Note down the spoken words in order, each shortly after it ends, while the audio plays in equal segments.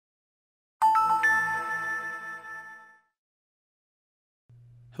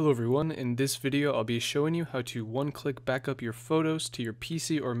Hello everyone, in this video I'll be showing you how to one-click backup your photos to your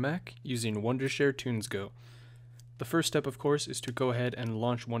PC or Mac using Wondershare TunesGo. The first step, of course, is to go ahead and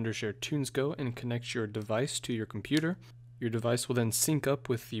launch Wondershare TunesGo and connect your device to your computer. Your device will then sync up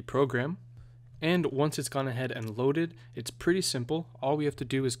with the program. And once it's gone ahead and loaded, it's pretty simple. All we have to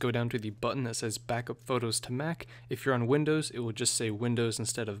do is go down to the button that says Backup Photos to Mac. If you're on Windows, it will just say Windows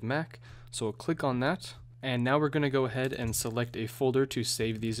instead of Mac. So we'll click on that. And now we're going to go ahead and select a folder to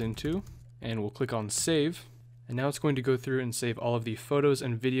save these into. And we'll click on Save. And now it's going to go through and save all of the photos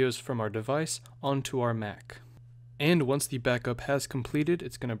and videos from our device onto our Mac. And once the backup has completed,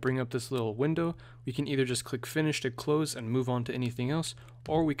 it's going to bring up this little window. We can either just click Finish to close and move on to anything else,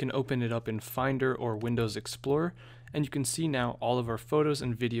 or we can open it up in Finder or Windows Explorer, and you can see now all of our photos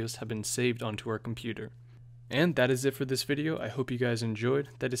and videos have been saved onto our computer. And that is it for this video. I hope you guys enjoyed.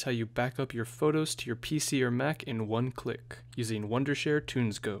 That is how you back up your photos to your PC or Mac in one click using Wondershare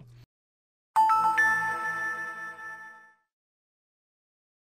TunesGo.